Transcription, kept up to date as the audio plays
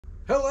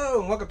Hello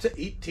and welcome to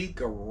ET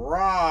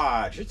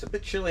Garage. It's a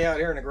bit chilly out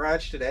here in the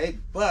garage today,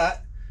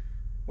 but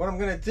what I'm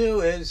going to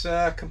do is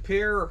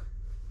compare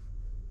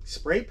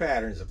spray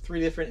patterns of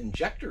 3 different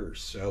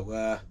injectors. So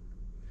let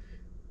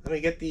me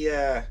get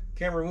the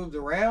camera moved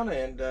around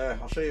and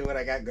I'll show you what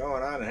I got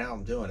going on and how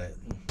I'm doing it.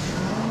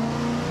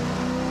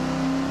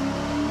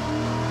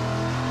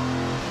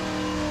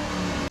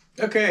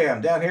 Okay,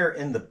 I'm down here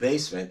in the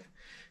basement,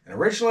 and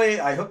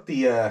originally I hooked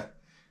the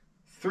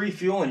 3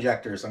 fuel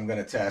injectors I'm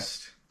going to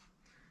test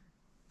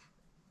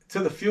to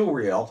the fuel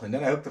reel, and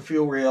then I hooked the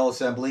fuel reel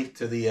assembly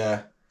to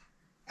the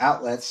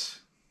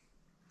outlets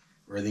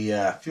or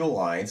the fuel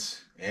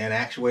lines, and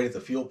actuated the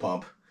fuel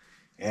pump,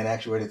 and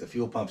actuated the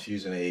fuel pumps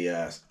using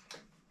a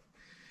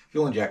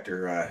fuel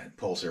injector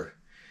pulser.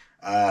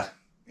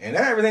 And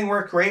everything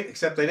worked great,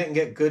 except I didn't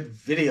get good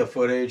video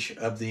footage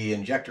of the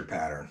injector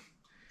pattern.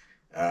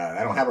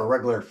 I don't have a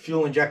regular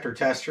fuel injector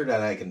tester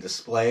that I can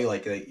display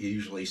like you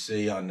usually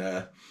see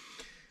on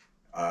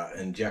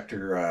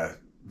injector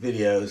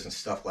videos and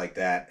stuff like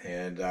that.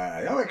 And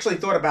I actually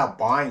thought about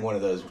buying one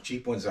of those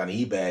cheap ones on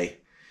eBay,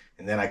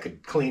 and then I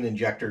could clean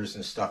injectors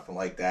and stuff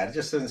like that. It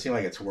just doesn't seem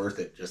like it's worth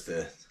it just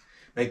to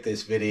make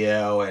this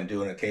video and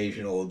do an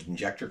occasional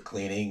injector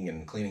cleaning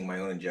and cleaning my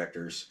own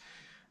injectors.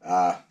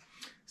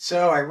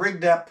 So I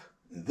rigged up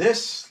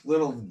this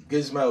little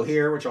gizmo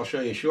here, which I'll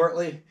show you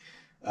shortly.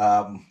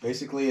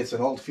 Basically, it's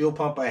an old fuel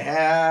pump I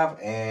have,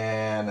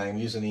 and I'm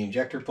using the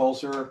injector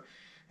pulser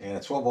and a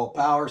 12-volt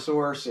power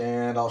source,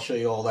 and I'll show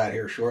you all that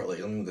here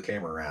shortly. Let me move the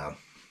camera around.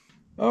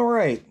 All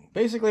right,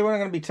 basically what I'm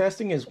going to be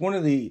testing is one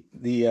of the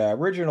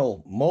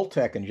original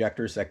Multec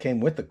injectors that came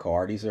with the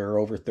car. These are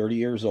over 30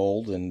 years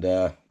old and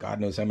God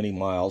knows how many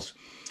miles.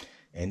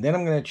 And then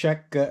I'm going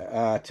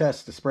to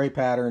test the spray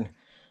pattern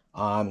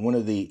on one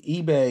of the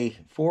eBay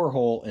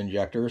 4-hole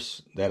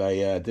injectors that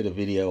I did a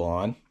video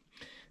on.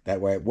 That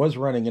way it was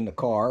running in the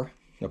car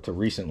up to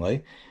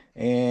recently.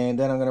 And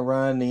then I'm going to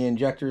run the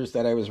injectors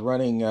that I was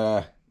running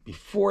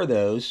before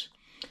those.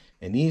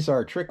 And these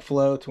are Trick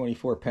Flow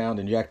 24-pound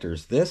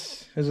injectors.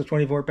 This is a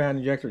 24-pound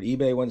injector. The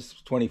eBay one's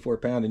a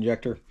 24-pound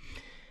injector.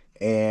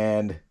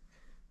 And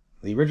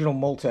the original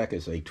Multec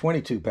is a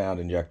 22-pound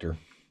injector.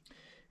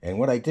 And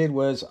what I did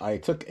was I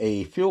took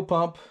a fuel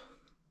pump,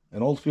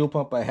 an old fuel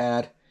pump I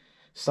had,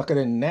 stuck it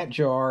in that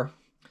jar,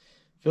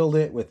 filled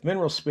it with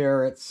mineral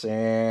spirits,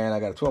 and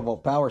I got a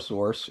 12-volt power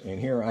source. And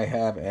here I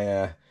have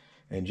an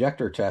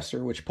injector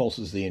tester, which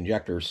pulses the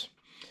injectors.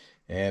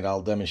 And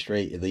I'll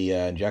demonstrate the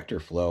injector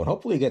flow and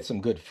hopefully get some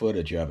good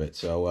footage of it.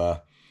 So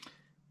let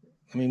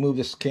me move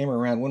this camera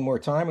around one more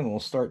time and we'll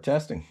start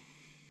testing.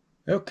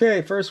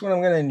 Okay, first one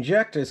I'm going to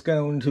inject is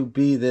going to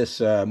be this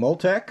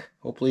Multec.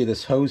 Hopefully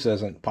this hose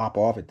doesn't pop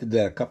off. It did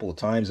that a couple of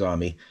times on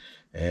me.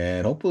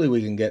 And hopefully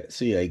we can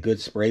see a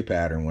good spray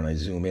pattern when I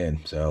zoom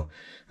in. So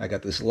I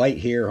got this light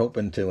here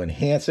hoping to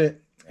enhance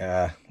it.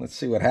 Let's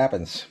see what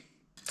happens.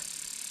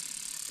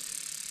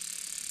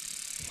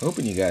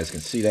 Hoping you guys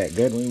can see that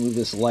good. Let me move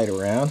this light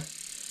around.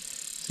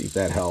 See if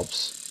that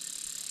helps.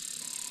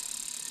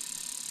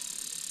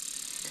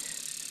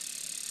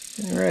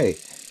 All right.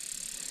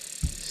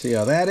 See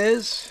how that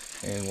is.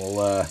 And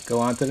we'll go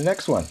on to the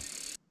next one.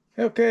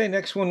 Okay,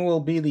 next one will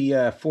be the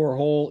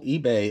 4-hole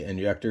eBay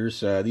injectors.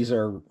 These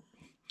are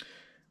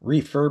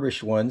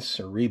refurbished ones,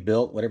 or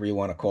rebuilt, whatever you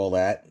want to call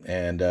that.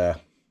 And I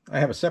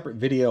have a separate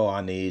video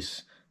on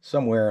these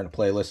somewhere in a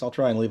playlist. I'll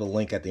try and leave a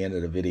link at the end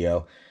of the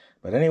video.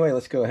 But anyway,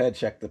 let's go ahead and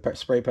check the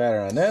spray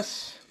pattern on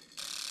this.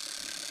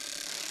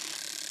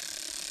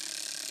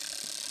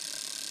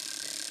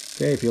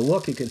 Okay, if you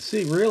look, you can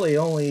see really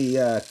only,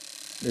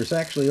 there's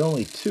actually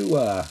only two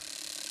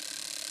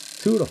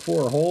to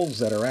 4 holes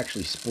that are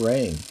actually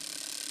spraying.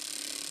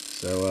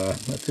 So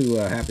not too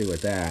happy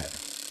with that.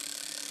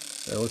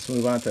 So let's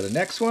move on to the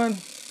next one.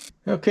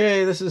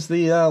 Okay, this is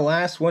the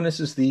last one.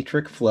 This is the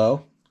Trick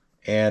Flow.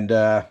 And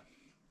this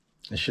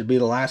should be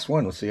the last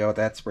one. Let's see how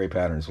that spray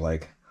pattern is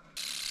like.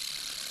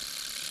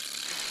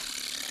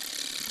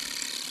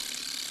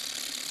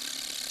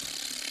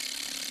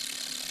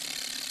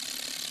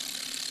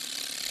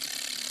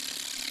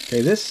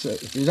 Okay, this,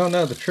 if you don't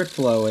know the Trick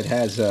Flow, it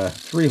has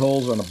 3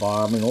 holes on the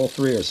bottom, and all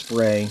 3 are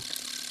spraying.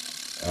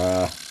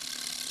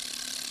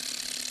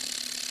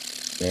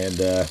 And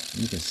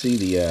you can see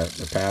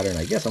the pattern.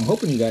 I guess I'm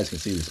hoping you guys can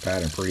see this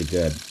pattern pretty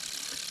good.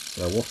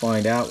 So we'll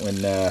find out when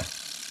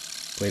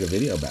play the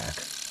video back.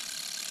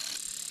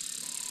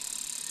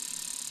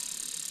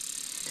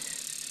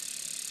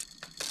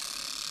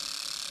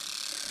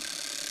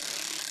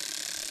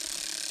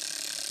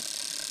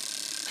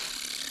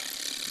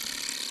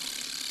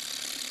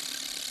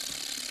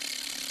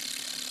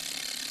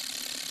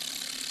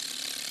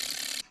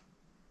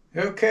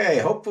 Okay,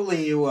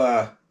 hopefully you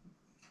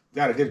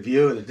got a good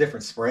view of the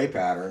different spray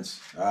patterns.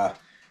 Of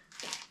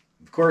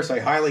course, I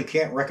highly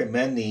can't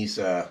recommend these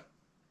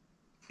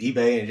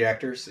eBay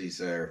injectors. These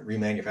are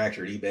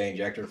remanufactured eBay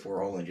injector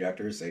 4-hole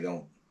injectors. They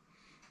don't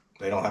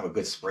have a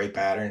good spray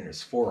pattern.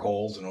 There's 4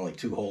 holes and only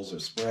 2 holes are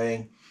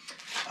spraying.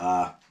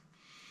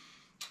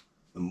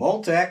 The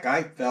Multec,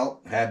 I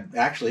felt, had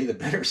actually the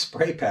better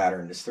spray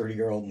pattern, this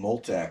 30-year-old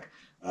Multec.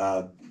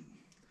 Uh,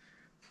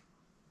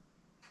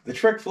 the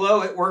trick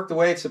flow, it worked the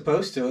way it's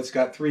supposed to. It's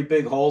got 3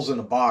 big holes in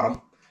the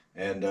bottom,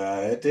 and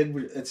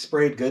it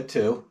sprayed good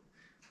too.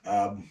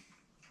 Um,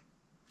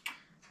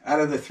 Out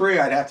of the 3,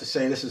 I'd have to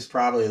say this is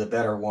probably the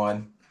better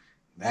one.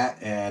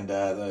 That and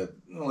the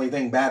only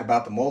thing bad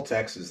about the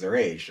Multecs is their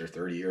age. They're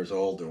 30 years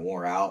old. They're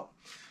wore out.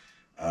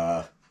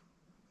 I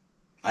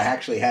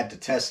actually had to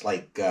test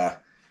like 4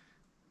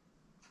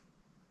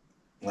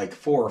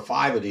 or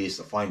 5 of these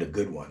to find a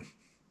good one.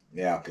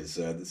 Yeah, because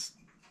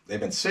they've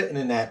been sitting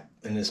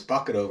in this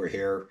bucket over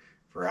here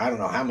for I don't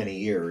know how many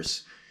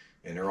years,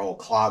 and they're all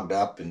clogged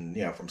up, and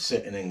from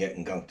sitting and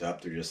getting gunked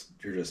up, they're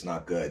just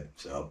not good.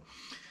 So,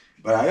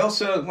 but I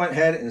also went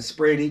ahead and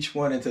sprayed each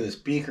one into this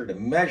beaker to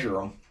measure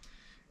them,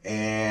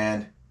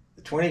 and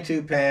the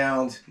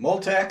 22-pound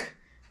Multec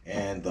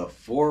and the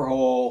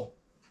 4-hole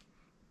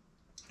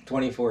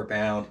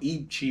 24-pound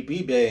cheap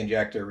eBay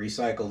injector,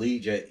 recycled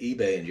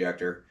eBay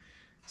injector,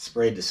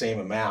 sprayed the same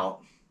amount,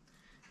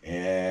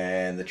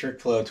 and the Trick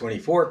Flow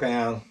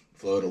 24-pound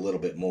flowed a little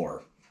bit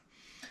more.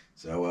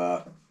 So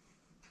I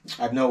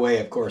have no way,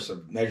 of course,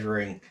 of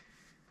measuring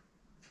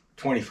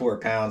 24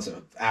 pounds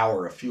an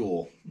hour of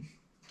fuel.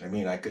 I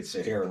mean, I could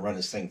sit here and run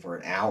this thing for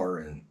an hour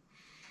and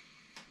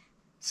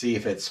see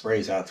if it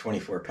sprays out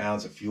 24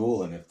 pounds of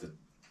fuel, and if the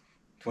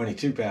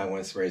 22-pound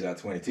one sprays out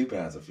 22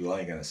 pounds of fuel, I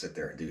ain't going to sit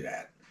there and do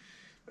that.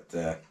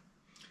 But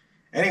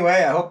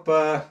anyway, I hope,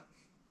 I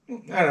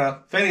don't know,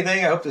 if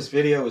anything, I hope this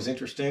video was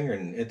interesting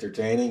and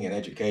entertaining and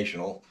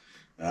educational.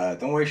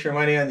 Don't waste your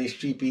money on these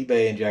cheap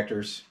eBay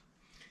injectors.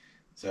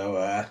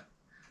 So,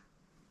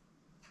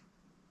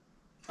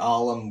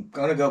 I'm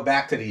going to go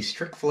back to these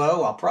Trick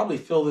Flow. I'll probably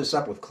fill this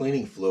up with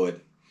cleaning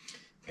fluid.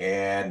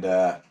 And,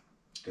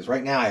 because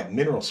right now I have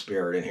mineral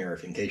spirit in here,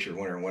 in case you're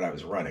wondering what I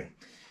was running.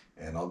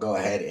 And I'll go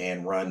ahead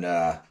and run,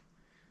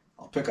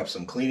 I'll pick up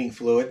some cleaning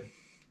fluid,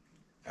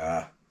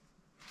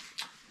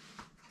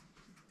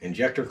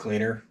 injector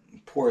cleaner,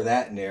 pour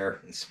that in there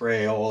and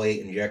spray all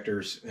 8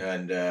 injectors.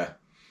 And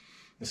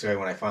this way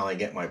when I finally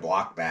get my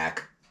block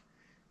back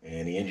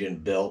and the engine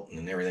built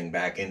and everything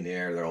back in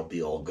there, they'll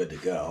be all good to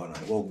go. And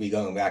I will be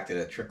going back to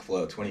the Trick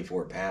Flow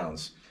 24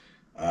 pounds.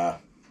 As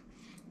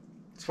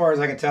far as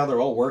I can tell,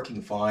 they're all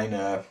working fine.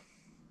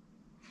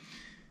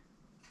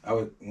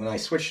 When I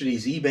switched to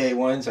these eBay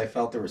ones, I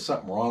felt there was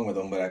something wrong with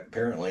them, but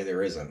apparently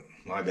there isn't.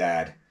 My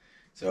bad.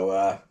 So,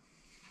 I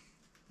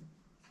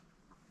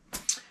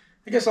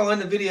guess I'll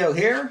end the video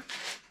here.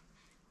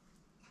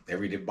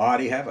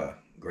 Everybody have a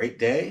great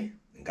day,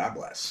 and God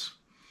bless.